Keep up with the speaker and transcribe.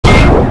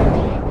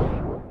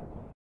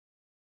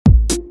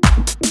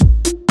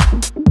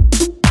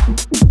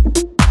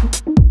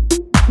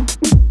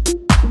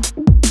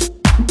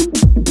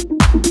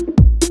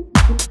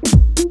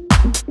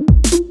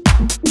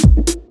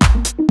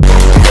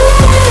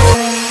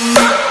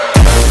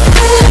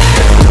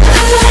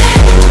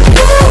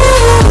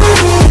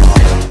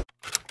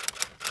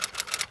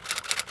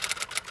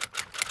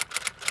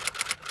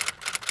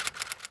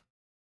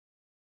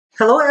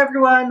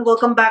everyone,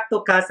 welcome back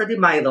to Casa de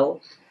Milo.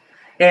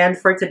 And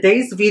for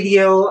today's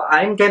video,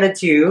 I'm gonna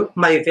do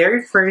my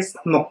very first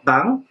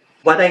mukbang.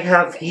 What I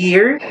have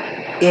here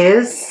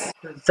is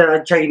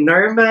the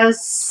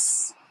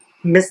ginormous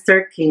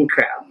Mr. King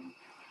Crab.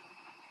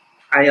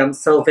 I am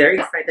so very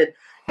excited.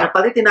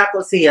 Napalitin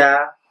ako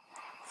siya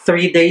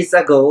 3 days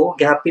ago.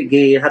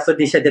 Gihatod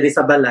ni siya diri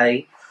sa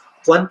balay.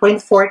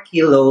 1.4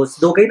 kilos.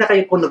 Dugay na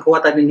kayo kung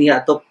nagkuwatan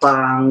niya ito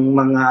pang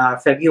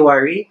mga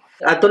February.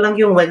 Ato lang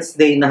yung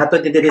Wednesday na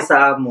hatod ni diri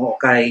sa amo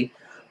kay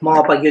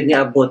mga pagyud ni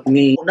abot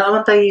ni. Una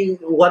man tay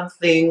one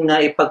thing na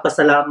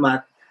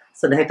ipagpasalamat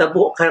sa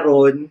nahitabo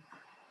karon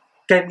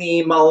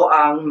kani mao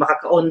ang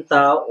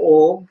makakaunta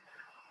og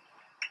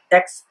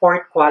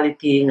export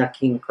quality nga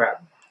king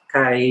crab.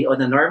 Kay on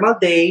a normal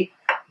day,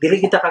 dili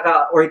kita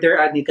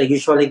kaka-order ani kay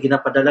usually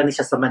ginapadala ni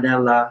siya sa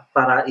Manila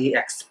para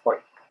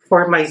i-export.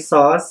 For my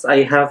sauce,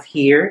 I have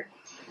here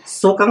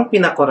sukang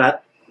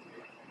pinakurat,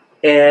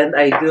 and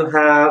I do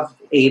have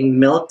a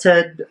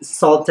melted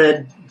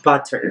salted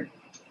butter.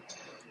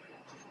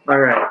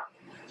 Alright.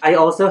 I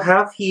also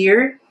have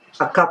here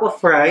a cup of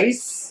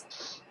rice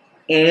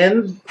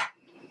and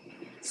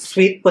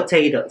sweet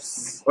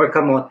potatoes or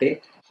kamote.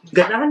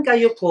 Ganahan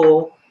kayo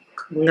ko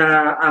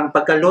nga ang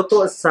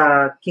pagkaluto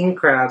sa king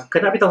crab,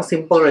 kanang bitong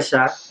simple ra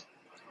siya.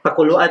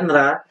 Pakuluan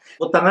ra.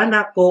 Utangan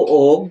ako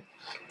og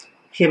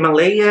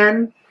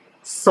Himalayan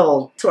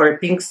salt or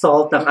pink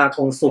salt ang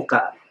akong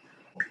suka.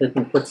 Let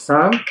me put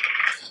some.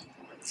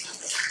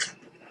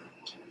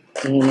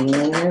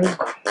 And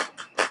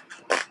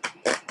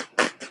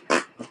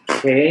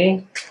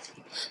okay.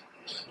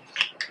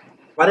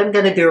 What I'm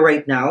gonna do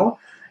right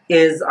now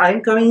is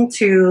I'm going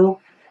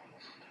to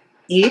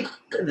eat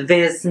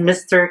this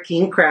Mr.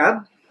 King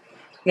Crab,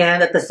 and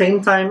at the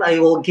same time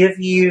I will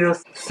give you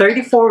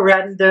 34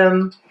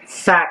 random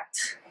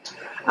facts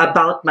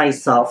about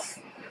myself.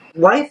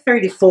 Why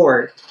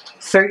 34?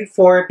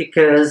 34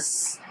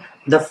 because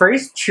the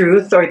first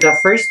truth or the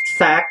first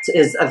fact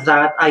is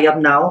that I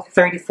am now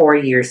 34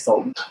 years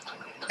old.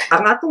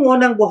 Ang atong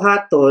unang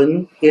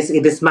buhaton is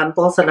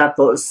i-dismantle sa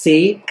nato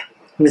si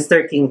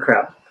Mr. King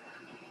Crab.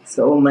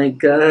 So, oh my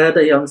God,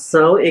 I am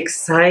so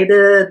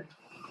excited.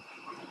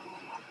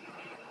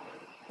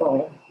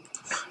 Oh.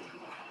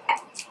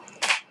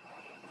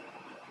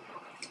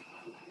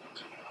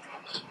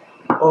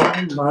 Oh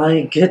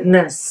my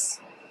goodness.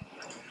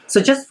 So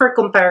just for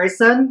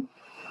comparison,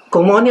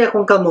 kung mo ni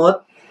akong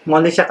kamot,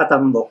 mo ni siya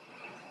katambok.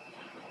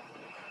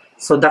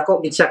 So dako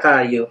gid siya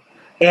kayo.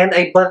 And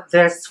I bought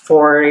this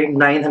for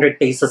 900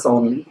 pesos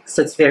only.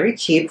 So it's very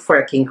cheap for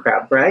a king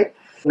crab, right?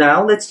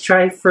 Now let's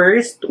try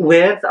first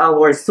with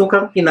our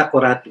sukang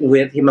pinakurat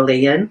with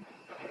Himalayan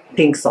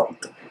pink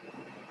salt.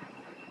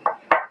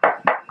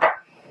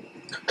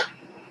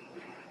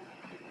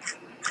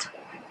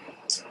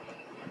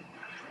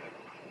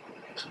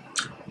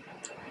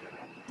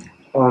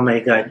 Oh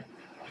my God.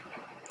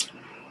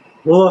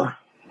 Whoa.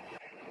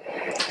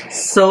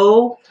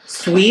 So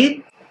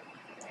sweet,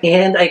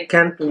 and I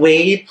can't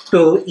wait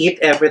to eat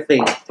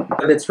everything.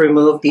 Let's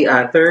remove the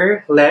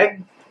other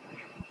leg.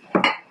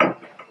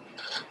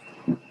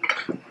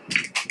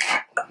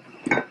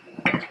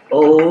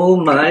 Oh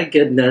my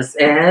goodness.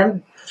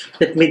 And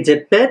let me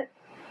dip it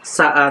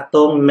sa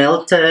atong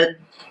melted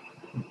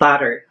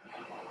butter.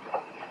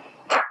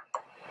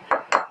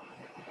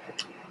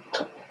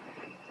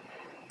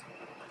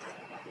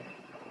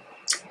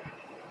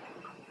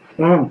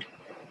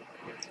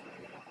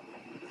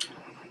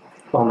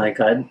 Oh my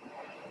God.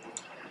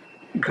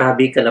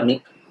 Grabe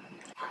kalami.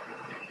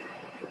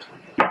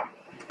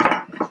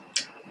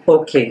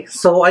 Okay,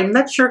 so I'm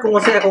not sure kung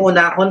saan akong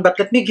unahon, but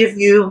let me give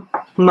you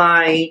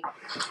my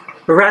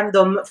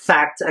random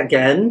fact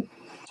again.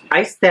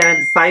 I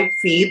stand 5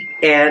 feet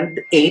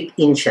and 8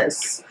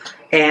 inches.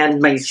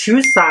 And my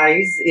shoe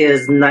size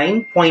is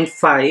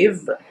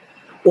 9.5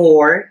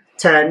 or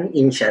 10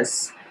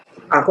 inches.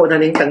 Ako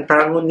na ning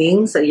tangtangon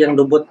ning sa iyang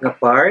lubot nga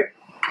part.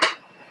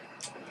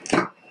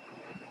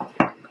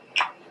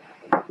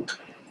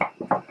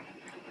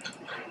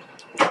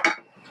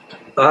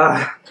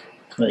 Ah,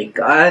 my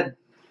God.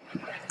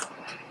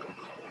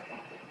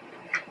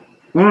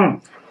 Mm.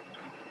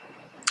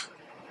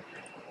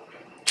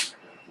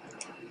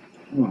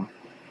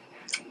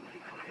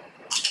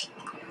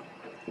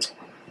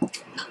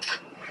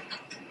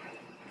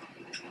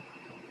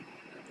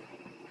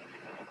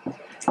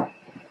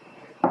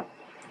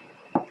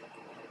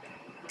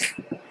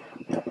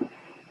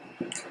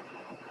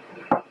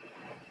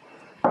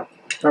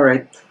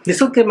 Alright.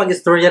 Lisod kayo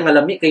mag-istorya nga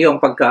lami kayo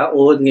ang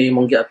pagkaon ngayon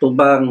mong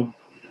giatubang.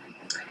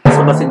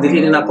 So basig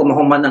dili na ako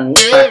mahuman ang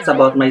facts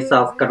about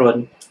myself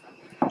karon.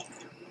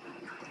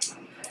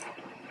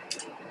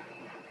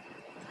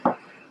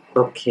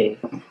 Okay.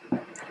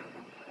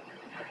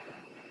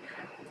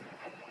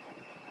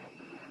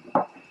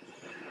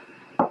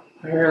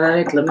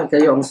 Alright, lami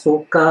kayo ang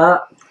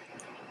suka.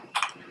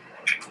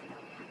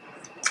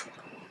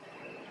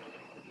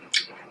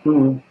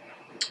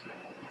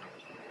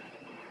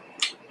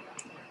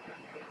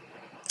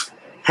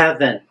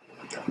 Heaven.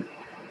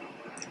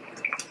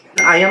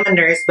 I am a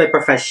nurse by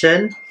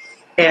profession,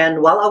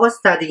 and while I was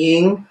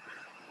studying,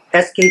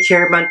 SK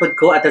chairman would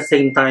go at the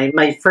same time.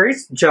 My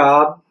first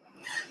job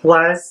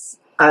was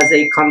as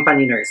a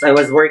company nurse. I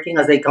was working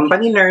as a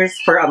company nurse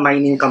for a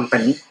mining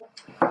company.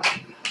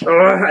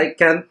 I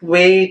can't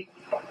wait.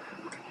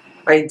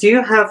 I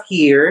do have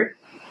here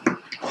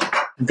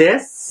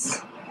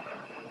this,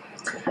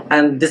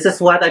 and this is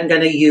what I'm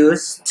gonna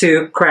use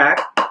to crack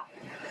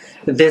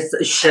this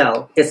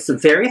shell. It's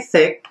very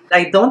thick.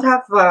 I don't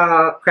have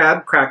a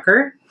crab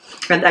cracker,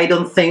 and I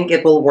don't think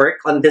it will work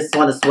on this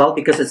one as well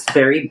because it's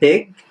very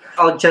big.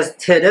 I'll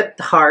just hit it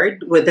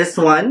hard with this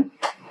one.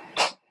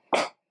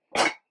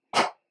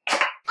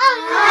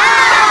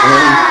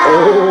 And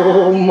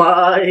oh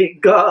my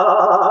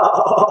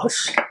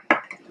gosh!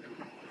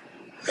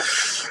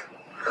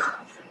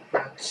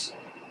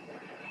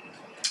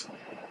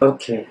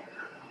 Okay.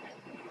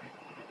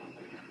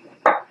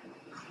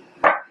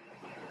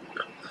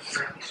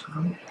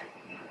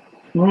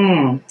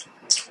 Mmm.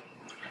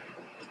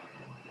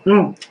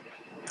 Mmm.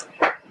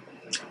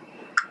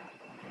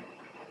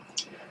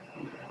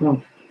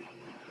 Mmm.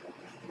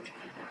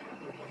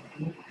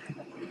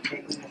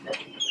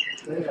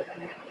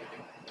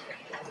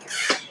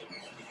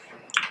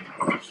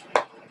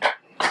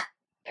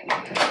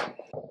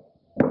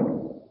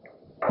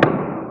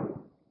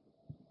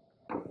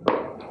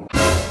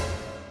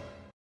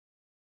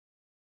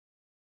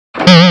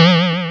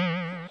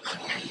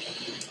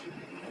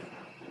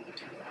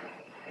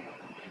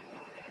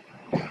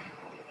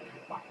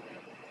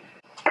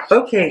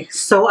 Okay,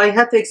 so I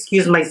had to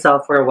excuse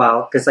myself for a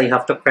while because I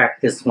have to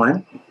crack this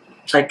one.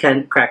 I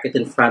can't crack it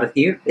in front of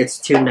you. It's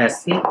too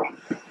messy.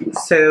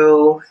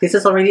 So this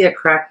is already a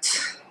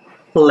cracked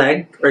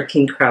leg or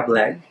king crab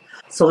leg.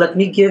 So let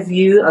me give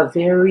you a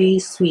very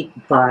sweet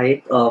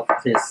bite of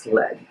this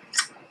leg.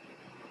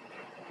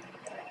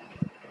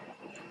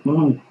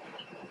 Mmm.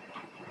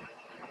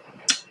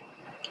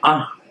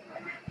 Ah.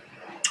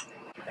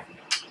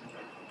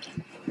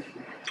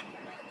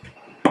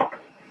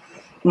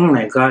 Oh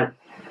my god.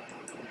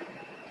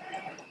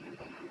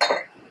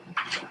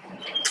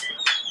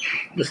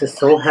 This is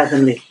so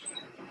heavenly.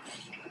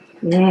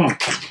 Mmm.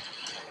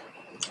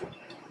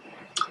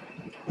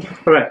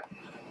 Alright.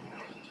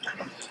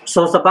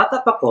 So sa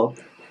bata pa ko,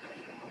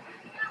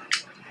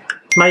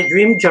 my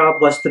dream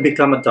job was to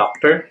become a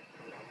doctor.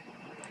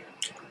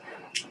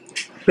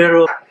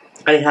 Pero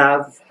I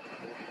have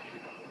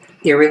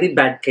a really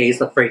bad case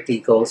of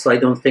vertigo, so I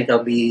don't think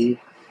I'll be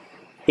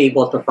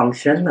able to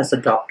function as a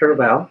doctor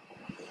well.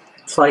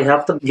 So I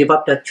have to give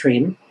up that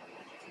dream.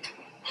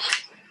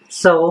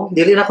 So,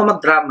 dili na ako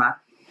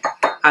magdrama,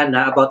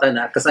 about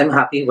because I'm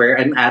happy where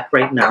I'm at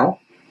right now.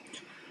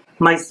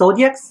 My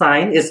zodiac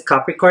sign is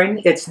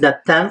Capricorn. It's the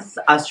 10th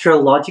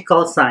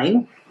astrological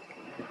sign.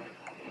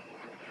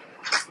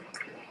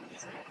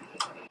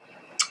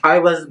 I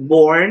was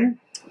born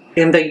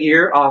in the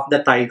year of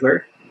the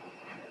tiger.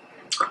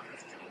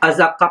 As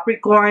a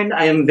Capricorn,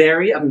 I am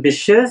very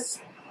ambitious,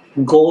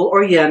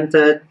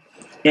 goal-oriented,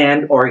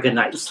 and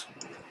organized.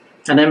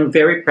 And I'm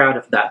very proud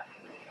of that.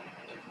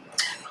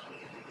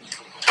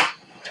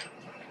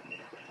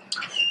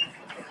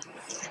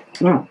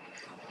 Mm.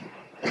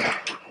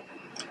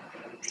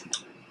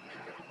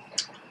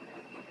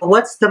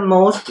 What's the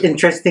most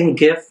interesting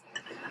gift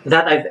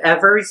that I've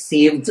ever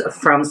received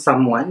from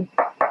someone?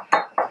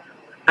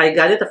 I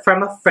got it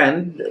from a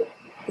friend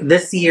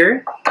this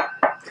year,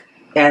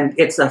 and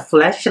it's a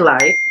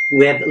flashlight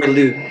with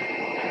lube.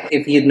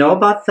 If you know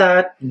about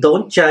that,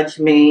 don't judge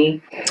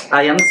me.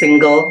 I am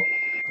single.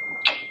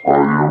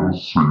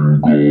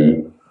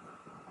 Mm.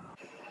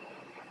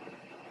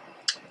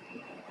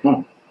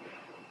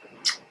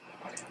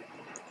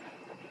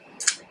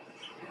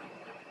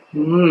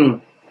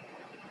 Mm.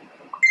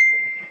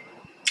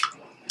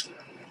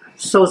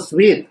 So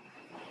sweet.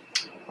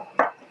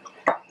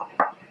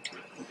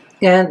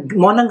 And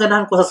mo nang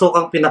ganahan ko sa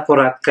sukang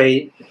pinakurat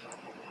kay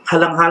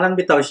halang-halang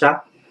bitaw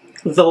siya.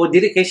 Though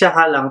dili kay siya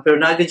halang, pero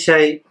naagid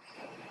siya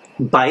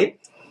bite.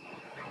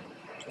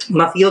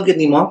 Ma-feel good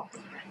nimo,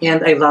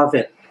 and I love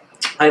it.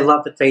 I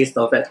love the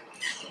taste of it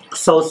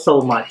so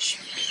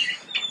much.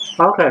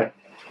 Okay.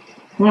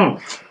 Mm.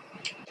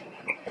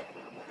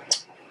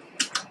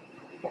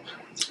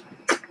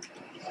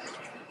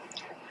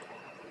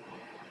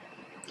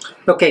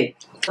 Okay,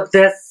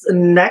 this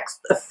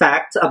next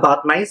fact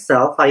about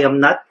myself, I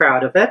am not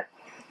proud of it.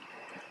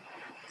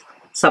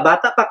 Sa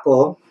bata pa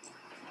ko,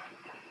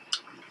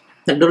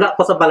 nagdula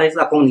ko sa balay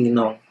sa akong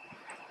ninong.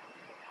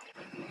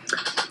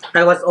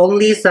 I was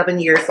only 7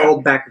 years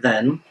old back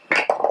then,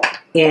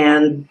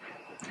 and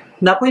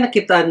nakoy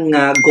nakitaan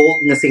nga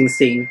gold nga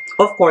sing-sing.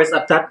 Of course,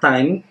 at that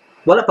time,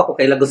 wala pa ko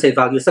kay lago sa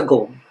value sa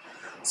gold.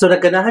 So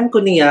naganahan ko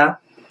niya,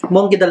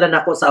 mong gidala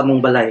nako sa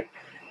among balay.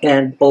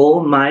 And oh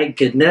my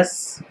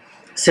goodness,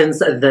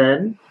 since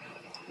then,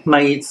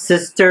 my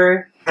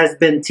sister has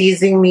been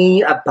teasing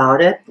me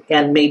about it,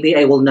 and maybe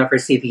I will never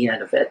see the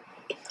end of it.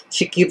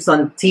 She keeps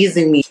on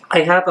teasing me.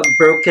 I have a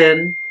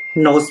broken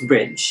nose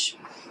bridge,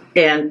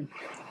 and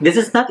this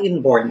is not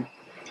inborn.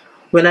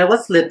 When I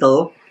was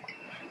little,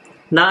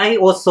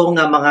 Naay also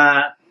nga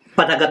mga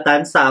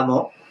panagatan sa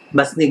amo,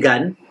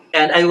 basnigan.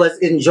 And I was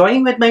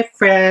enjoying with my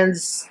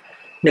friends.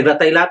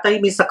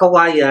 Naglatay-latay mi sa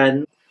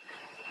kawayan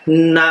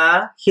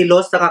na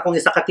hilos ang akong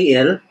isa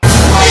katiil.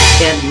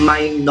 And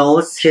my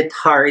nose hit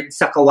hard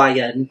sa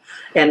kawayan.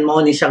 And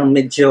mo ni siyang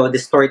medyo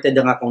distorted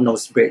ang akong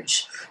nose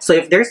bridge. So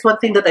if there's one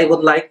thing that I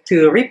would like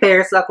to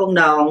repair sa akong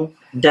naong,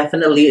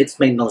 definitely it's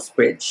my nose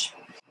bridge.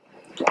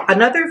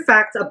 Another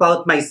fact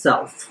about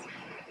myself.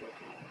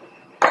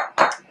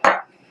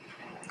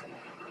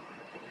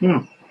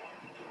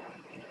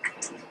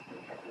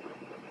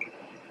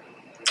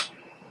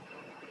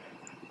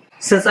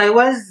 Since I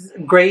was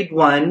grade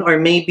 1 or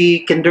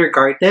maybe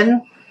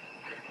kindergarten,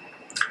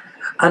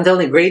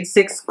 until ni grade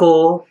 6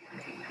 ko,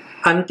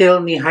 until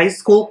ni high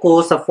school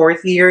ko, sa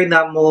 4th year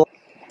na mo,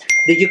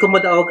 di ko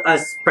madaog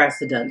as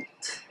president.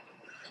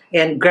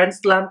 And grand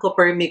slam ko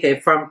permi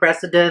kay from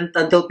president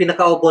until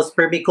pinakaubos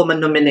permi ko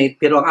man-nominate,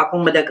 pero ang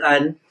akong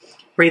madagaan,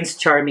 Prince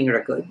Charming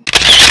Ragod.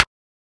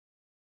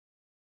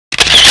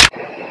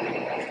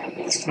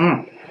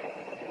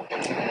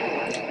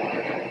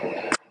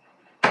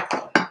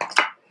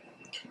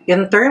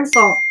 In terms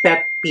of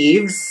pet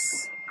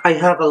peeves, I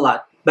have a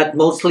lot, but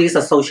mostly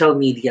sa social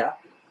media.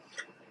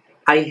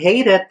 I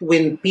hate it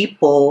when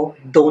people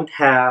don't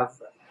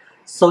have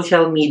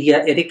social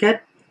media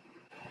etiquette.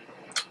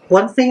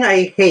 One thing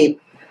I hate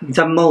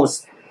the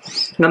most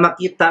na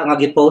makita nga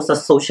gipost sa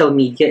social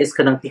media is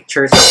kanang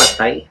picture sa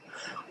patay.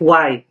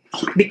 Why?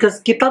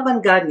 Because kita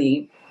man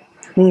gani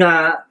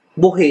nga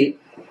buhi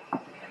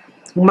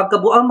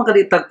magkabuang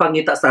magalitag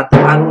pangita sa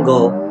atong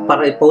angle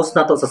para i-post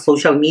nato sa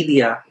social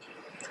media.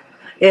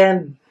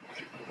 And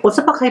unsa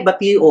pa kay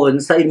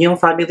bation sa inyong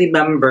family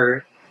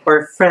member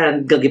or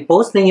friend nga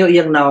gi-post ninyo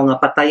iyang naw nga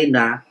patay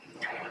na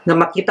nga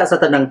makita sa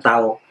tanang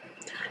tao.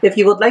 If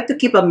you would like to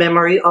keep a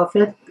memory of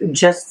it,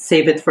 just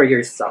save it for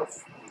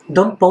yourself.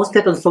 Don't post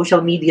it on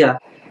social media.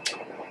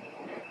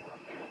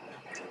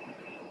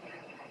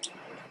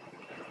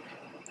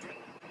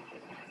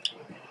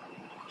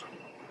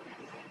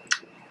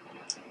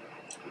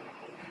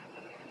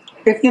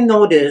 If you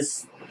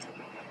notice,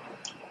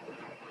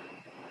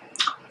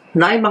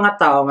 naay mga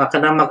tao nga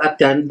kanang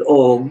mag-attend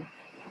o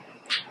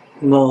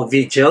mo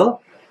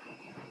vigil,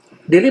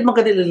 dili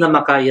magadili na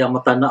makaya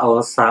mo tanaw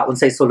sa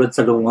unsay sulod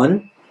sa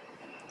lungon.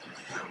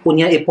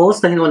 Unya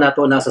i-post na hinuon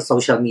nato na sa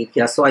social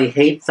media. So I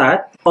hate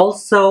that.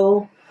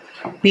 Also,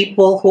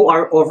 people who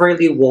are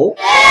overly woke,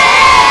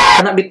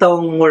 kana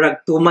bitong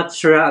murag too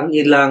much ra ang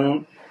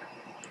ilang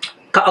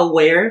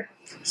ka-aware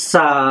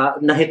sa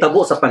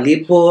nahitabo sa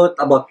palibot,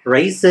 about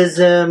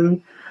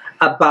racism,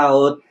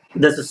 about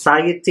the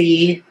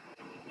society.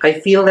 I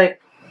feel like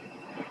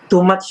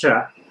too much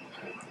ra.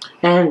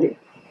 And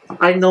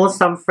I know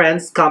some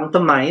friends come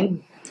to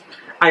mind.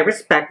 I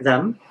respect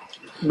them,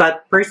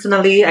 but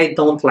personally, I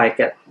don't like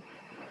it.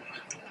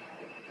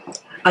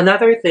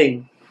 Another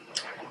thing,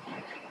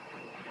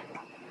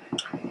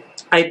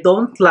 I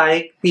don't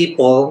like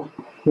people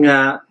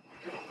nga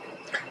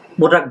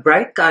murag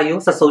bright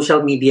kayo sa social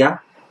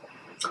media,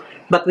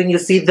 but when you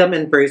see them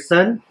in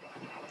person,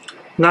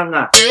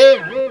 nga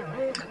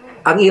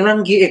ang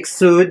ilang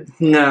gi-exude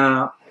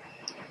nga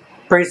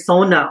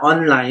persona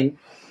online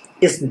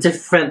is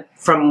different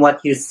from what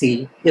you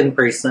see in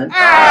person.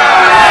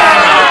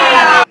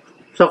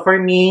 So for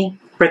me,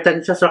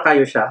 pretentious ra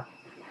kayo siya.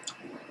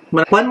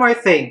 One more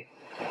thing.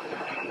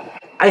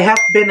 I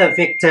have been a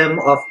victim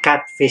of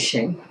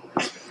catfishing.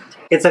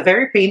 It's a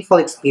very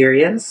painful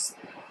experience.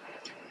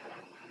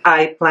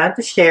 I plan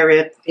to share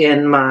it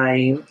in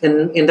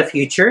the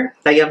future.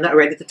 I am not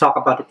ready to talk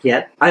about it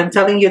yet. I'm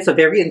telling you, it's a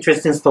very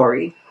interesting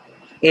story.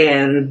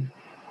 And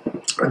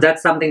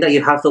that's something that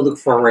you have to look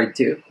forward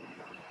to.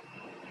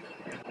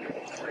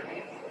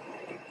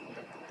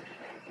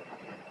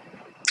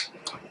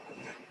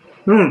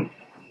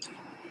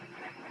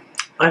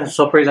 I'm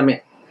super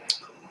lamig.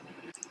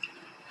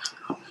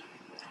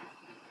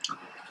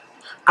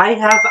 I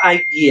have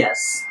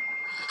IBS.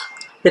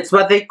 It's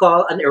what they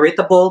call an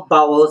irritable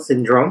bowel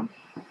syndrome.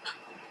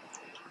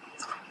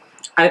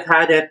 I've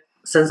had it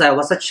since I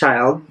was a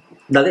child.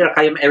 Dali ra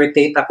kayo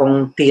ma-irritate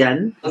akong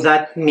tiyan.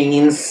 That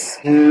means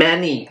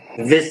many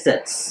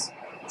visits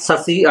sa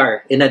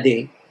CR in a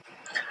day.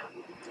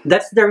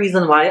 That's the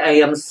reason why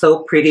I am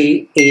so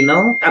pretty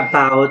anal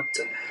about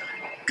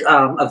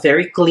a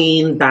very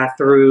clean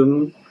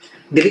bathroom.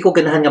 Dili ko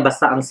ganahan nga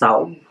basta ang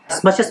sawg.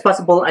 As much as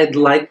possible, I'd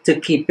like to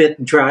keep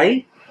it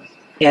dry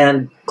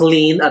and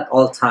clean at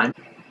all times.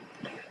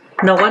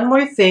 Now, one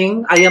more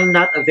thing, I am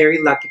not a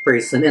very lucky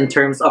person in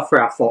terms of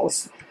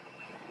raffles.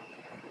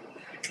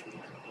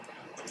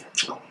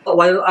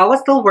 While I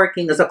was still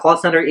working as a call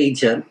center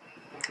agent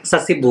sa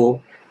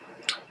Cebu,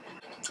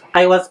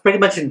 I was pretty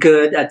much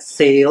good at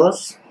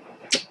sales.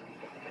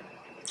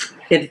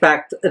 In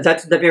fact,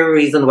 that's the very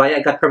reason why I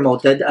got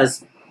promoted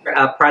as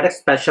a product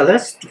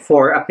specialist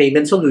for a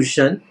payment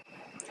solution.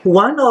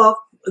 One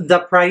of the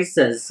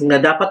prizes na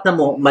dapat na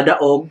mo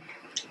madaog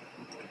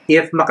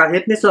if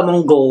makahit ni sa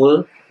mong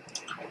goal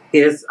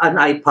is an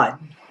iPod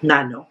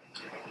Nano.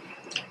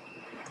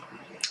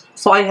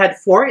 So I had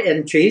 4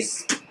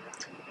 entries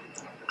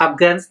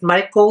against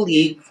my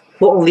colleague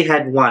who only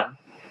had 1.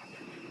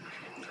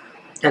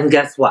 And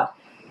guess what?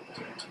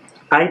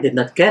 I did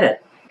not get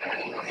it.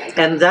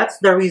 And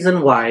that's the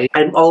reason why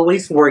I'm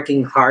always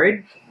working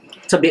hard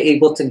to be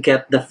able to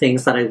get the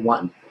things that I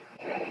want.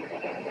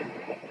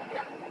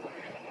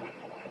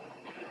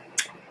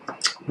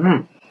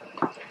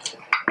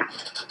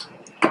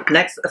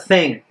 Next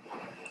thing.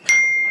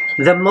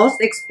 The most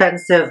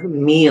expensive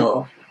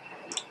meal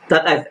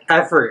that I've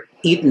ever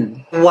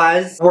eaten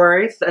was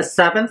worth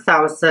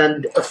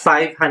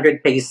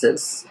 7,500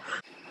 pesos.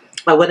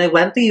 When I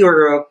went to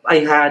Europe,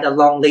 I had a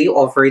long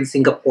layover in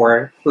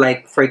Singapore,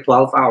 like for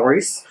 12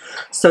 hours.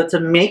 So to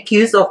make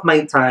use of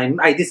my time,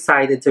 I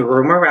decided to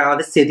roam around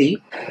the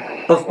city.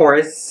 Of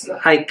course,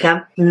 I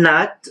can't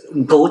not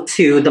go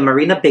to the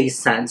Marina Bay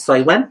Sands. So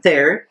I went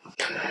there,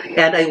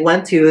 and I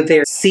went to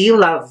their Sea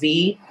La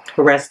Vie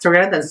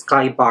restaurant and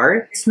Sky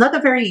Bar. It's not a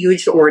very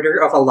huge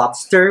order of a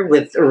lobster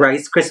with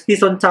Rice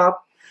Krispies on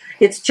top.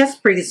 It's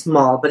just pretty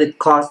small, but it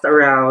cost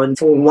around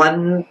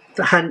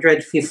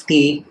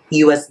 $150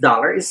 US.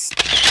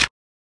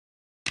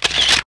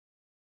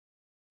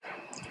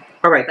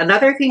 Alright,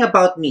 another thing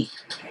about me.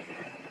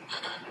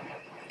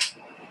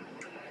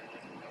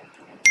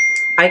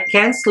 I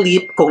can't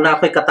sleep kung na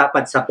ako'y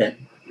katapad sa bed.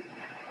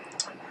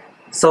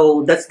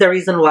 So that's the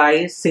reason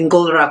why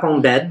single ra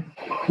akong bed.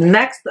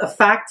 Next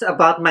fact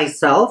about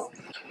myself.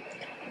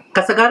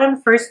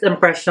 Kasagaran first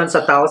impression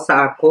sa tao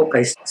sa ako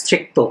kay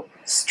strict.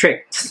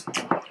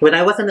 When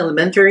I was in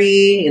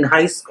elementary, in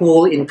high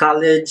school, in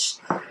college,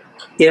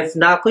 if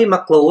na ako'y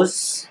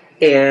ma-close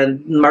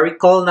and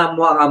ma-recall na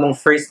mo ang among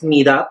first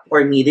meetup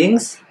or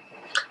meetings,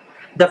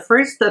 the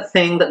first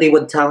thing that they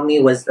would tell me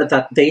was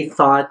that they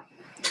thought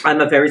I'm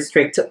a very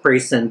strict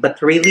person, but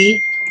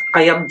really,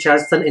 I am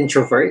just an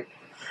introvert.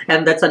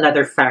 And that's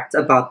another fact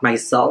about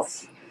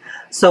myself.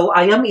 So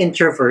I am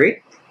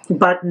introvert,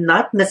 but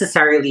not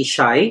necessarily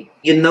shy.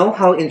 You know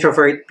how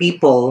introvert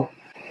people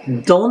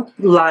don't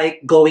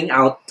like going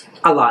out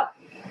a lot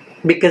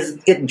because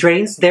it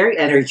drains their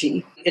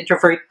energy.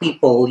 Introvert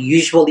people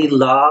usually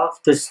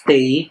love to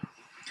stay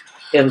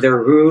in their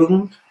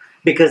room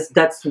because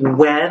that's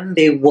when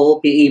they will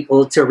be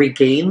able to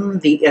regain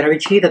the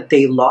energy that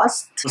they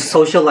lost.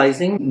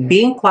 Socializing,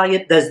 being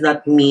quiet does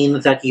not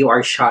mean that you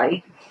are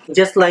shy.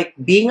 Just like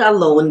being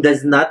alone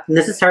does not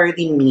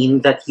necessarily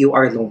mean that you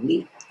are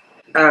lonely.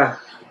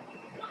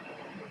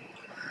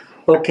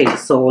 Okay,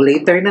 so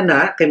later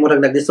na kay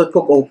murag naglisod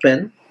ko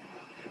open.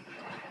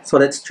 So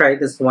let's try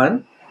this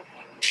one.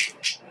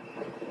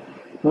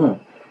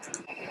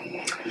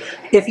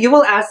 If you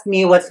will ask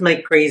me what's my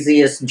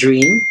craziest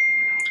dream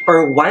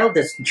or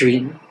wildest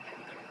dream,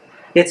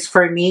 it's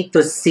for me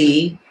to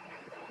see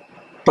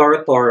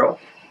Toro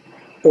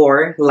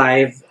or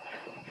live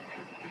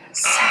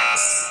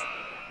sex.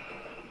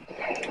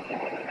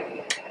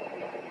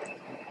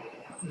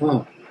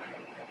 Oh,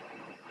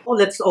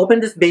 let's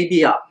open this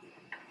baby up.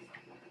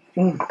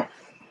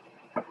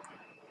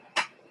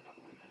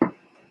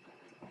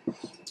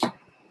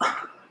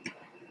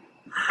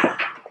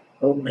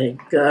 Oh my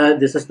god,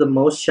 this is the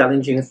most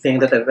challenging thing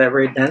that I've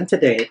ever done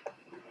today.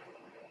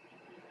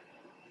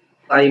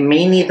 I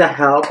may need the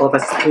help of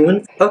a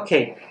spoon.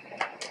 Okay.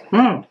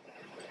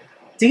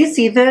 Do you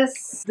see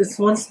this? This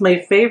one's my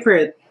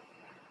favorite.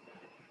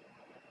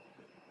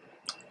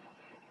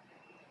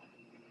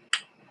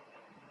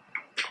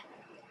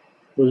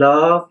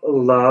 Love,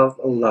 love,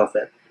 love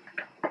it.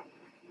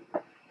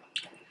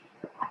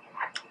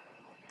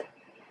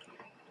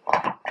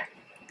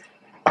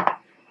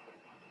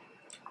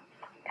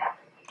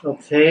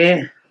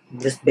 Okay,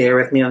 just bear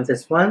with me on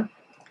this one.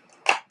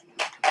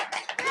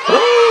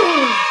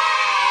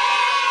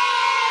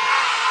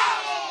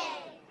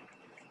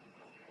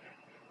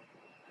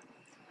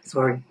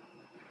 Sorry.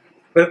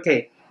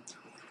 Okay.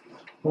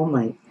 Oh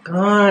my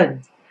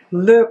god.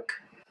 Look.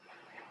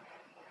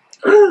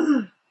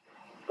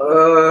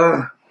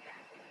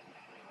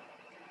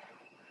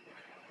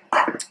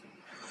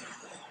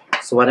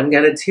 So what I'm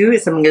gonna do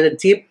is I'm gonna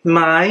dip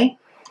my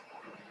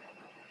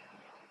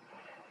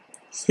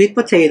sweet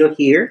potato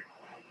here.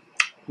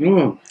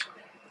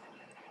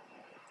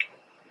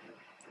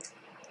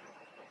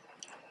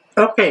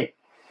 Okay.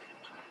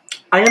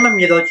 I am a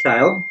middle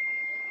child.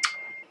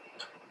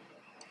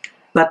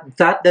 But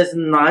that does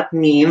not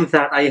mean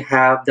that I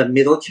have the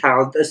middle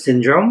child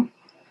syndrome.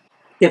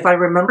 If I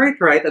remember it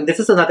right, and this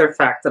is another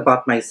fact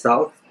about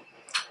myself,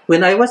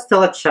 when I was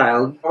still a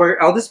child,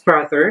 our eldest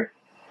brother,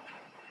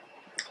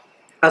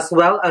 as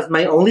well as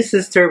my only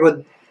sister,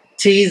 would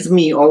tease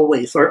me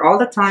always, or all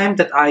the time,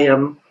 that I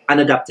am an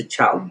adopted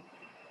child.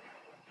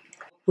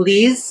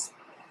 Please,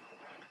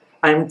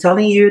 I'm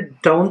telling you,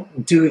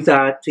 don't do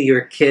that to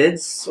your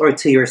kids or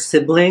to your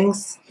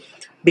siblings,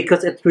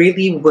 because it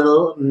really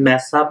will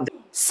mess up the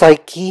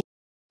psyche.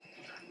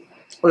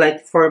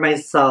 Like for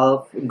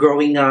myself,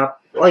 growing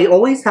up, I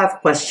always have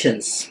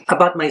questions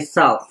about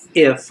myself.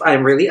 If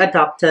I'm really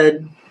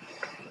adopted,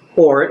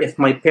 or if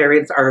my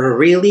parents are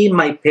really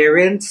my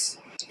parents.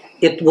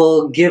 it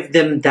will give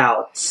them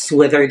doubts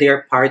whether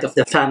they're part of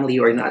the family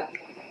or not.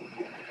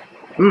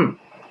 Mm.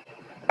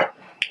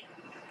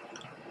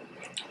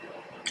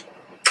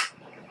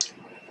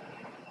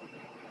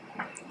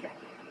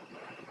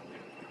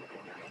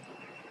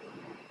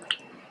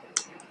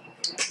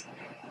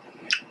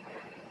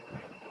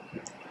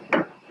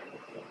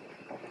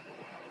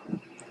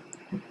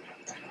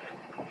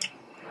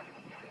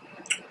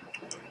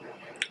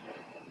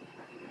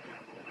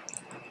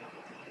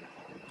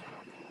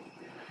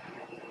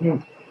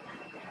 Mm.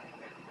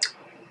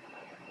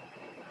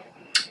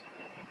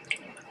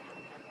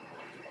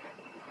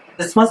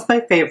 This was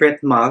my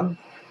favorite mug.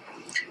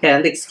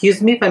 And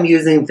excuse me if I'm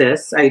using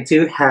this. I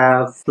do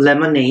have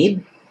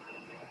lemonade.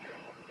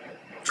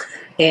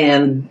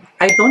 And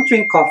I don't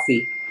drink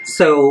coffee.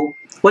 So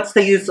what's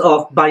the use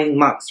of buying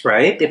mugs,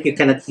 right? If you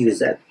cannot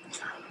use it.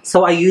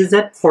 So I use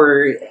it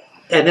for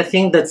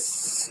anything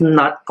that's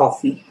not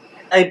coffee.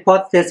 I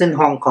bought this in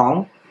Hong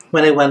Kong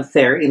when I went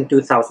there in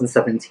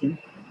 2017.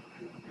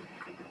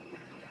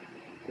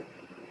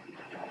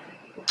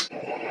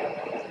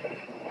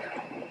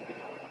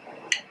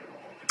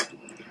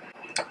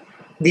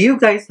 Do you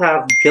guys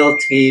have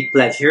guilty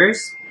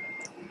pleasures?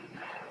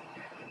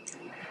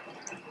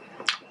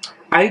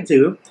 I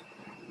do.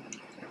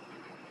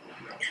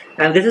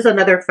 And this is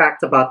another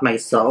fact about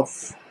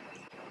myself.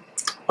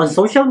 On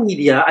social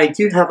media, I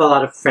do have a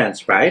lot of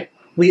friends, right?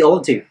 We all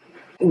do.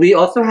 We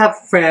also have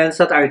friends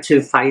that are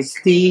too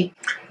feisty.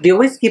 They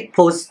always keep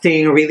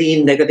posting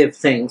really negative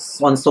things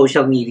on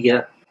social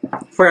media.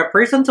 For a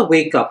person to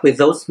wake up with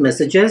those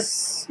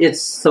messages,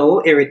 it's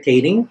so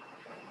irritating.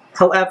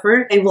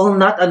 However, I will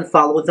not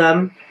unfollow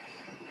them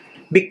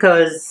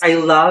because I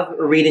love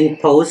reading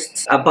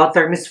posts about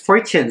their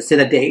misfortunes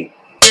in a day.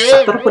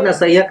 Sakto po na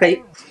sa iya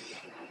kay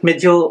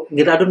medyo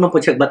giradon man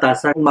po siya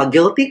batasan.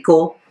 Ma-guilty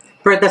ko,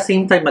 pero at the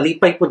same time,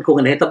 malipay po ko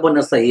nga nahitabo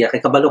na sa iya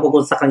kay kabalo ko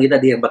kung sa kang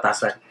ginadiyang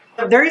batasan.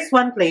 There is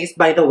one place,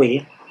 by the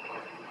way,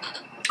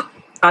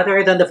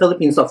 other than the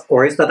Philippines, of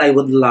course, that I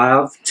would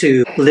love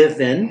to live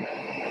in.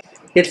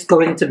 It's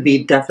going to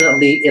be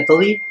definitely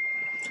Italy.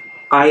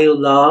 I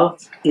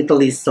love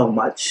Italy so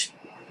much.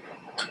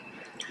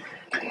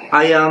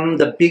 I am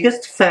the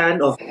biggest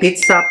fan of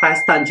pizza,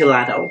 pasta, and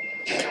gelato.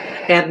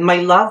 And my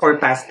love for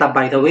pasta,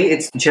 by the way,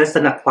 it's just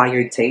an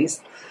acquired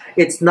taste.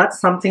 It's not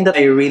something that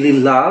I really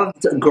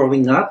loved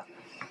growing up.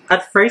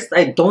 At first,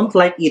 I don't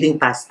like eating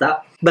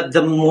pasta, but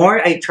the more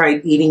I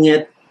tried eating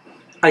it,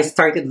 I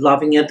started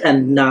loving it,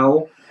 and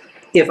now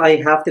if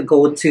I have to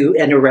go to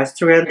any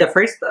restaurant, the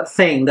first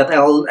thing that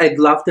I'd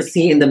love to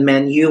see in the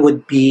menu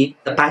would be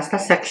the pasta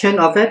section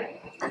of it.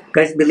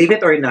 Guys, believe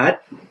it or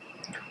not,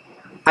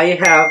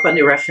 I have an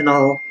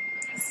irrational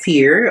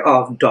fear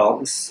of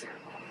dogs.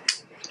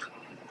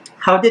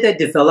 How did I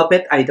develop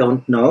it? I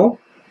don't know.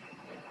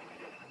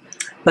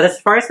 But as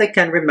far as I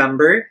can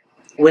remember,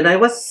 when I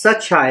was a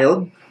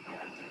child,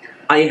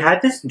 I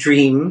had this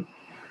dream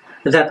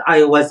that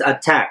I was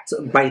attacked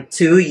by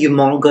two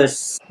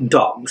humongous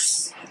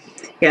dogs.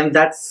 And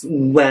that's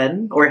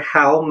when or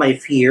how my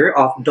fear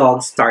of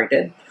dogs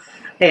started.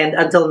 And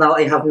until now,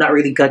 I have not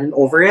really gotten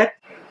over it.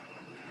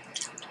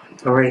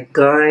 Alright,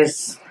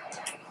 guys.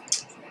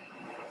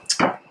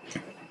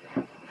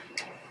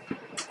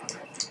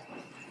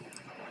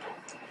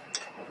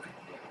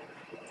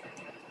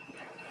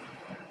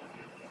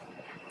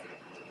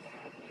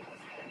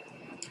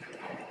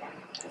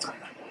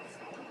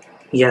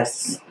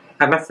 Yes,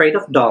 I'm afraid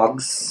of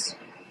dogs.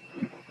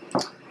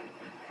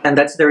 And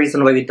that's the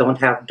reason why we don't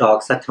have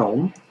dogs at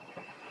home.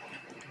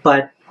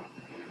 But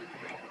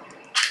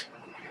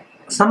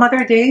some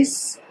other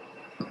days,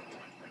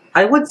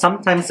 I would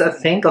sometimes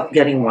think of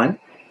getting one.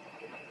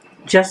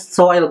 Just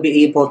so I'll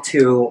be able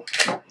to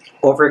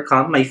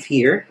overcome my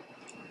fear.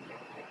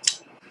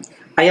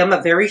 I am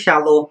a very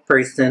shallow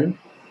person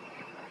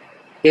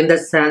in the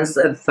sense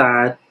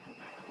that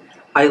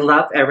I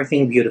love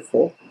everything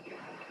beautiful.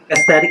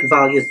 Aesthetic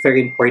value is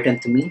very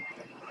important to me.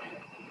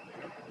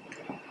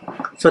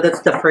 So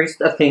that's the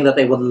first thing that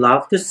I would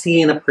love to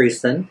see in a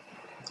person.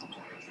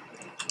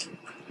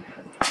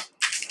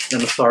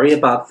 I'm sorry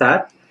about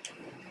that.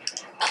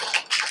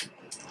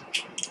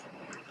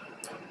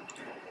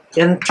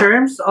 In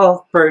terms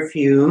of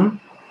perfume,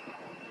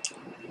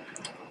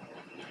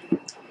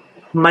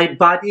 my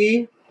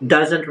body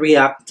doesn't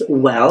react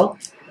well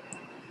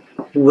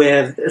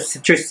with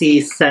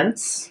citrusy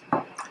scents.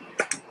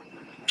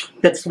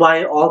 That's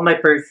why all my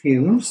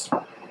perfumes,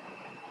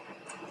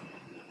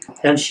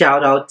 and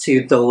shout out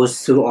to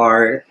those who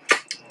are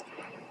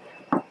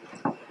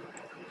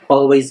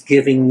always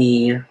giving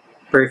me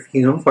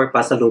perfume for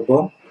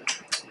pasalubong.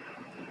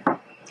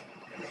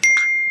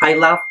 I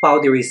love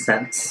powdery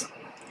scents.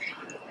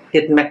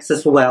 It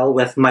mixes well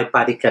with my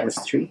body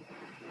chemistry.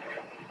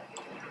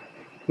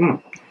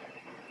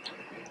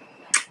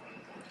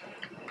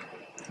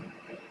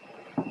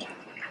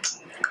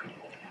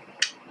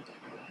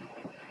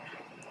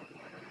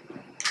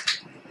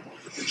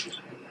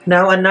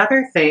 Now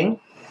another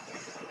thing,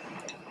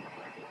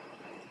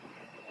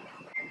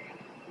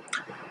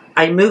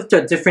 I moved to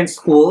a different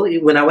school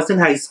when I was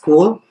in high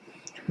school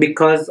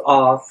because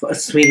of a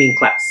swimming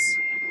class.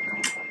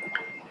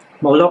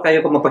 Maulo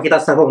kayo ko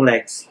magpakita sa akong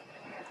legs.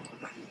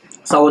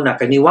 Sa una,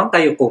 kaniwang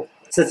kayo ko.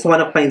 This is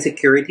one of my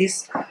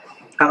insecurities.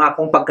 Ang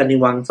akong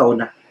pagkaniwang sa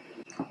una.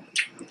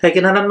 Kaya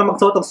kinahanglan na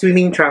magsuot og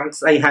swimming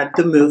trunks, I had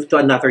to move to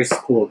another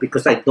school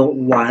because I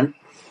don't want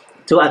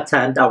to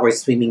attend our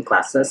swimming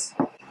classes.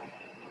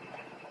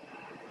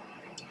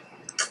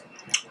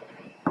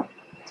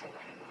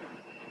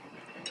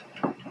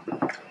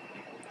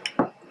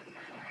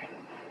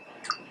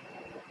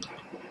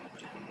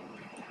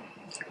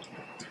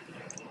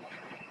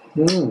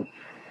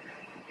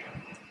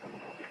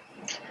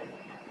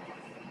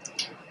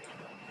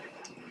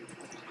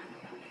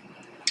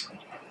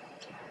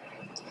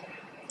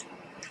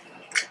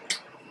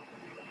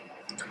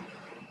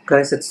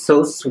 Guys, it's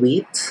so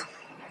sweet.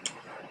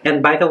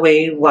 And by the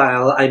way,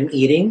 while I'm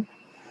eating,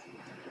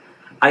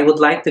 I would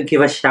like to give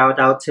a shout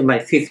out to my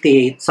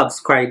 58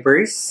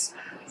 subscribers.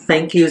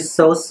 Thank you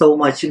so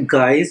much,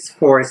 guys,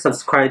 for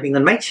subscribing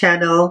on my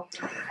channel.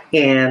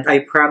 And I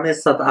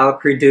promise that I'll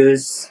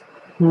produce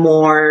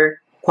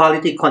more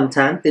quality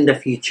content in the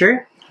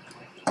future.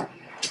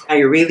 I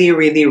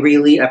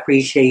really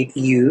appreciate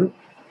you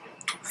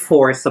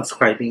for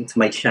subscribing to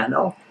my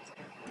channel.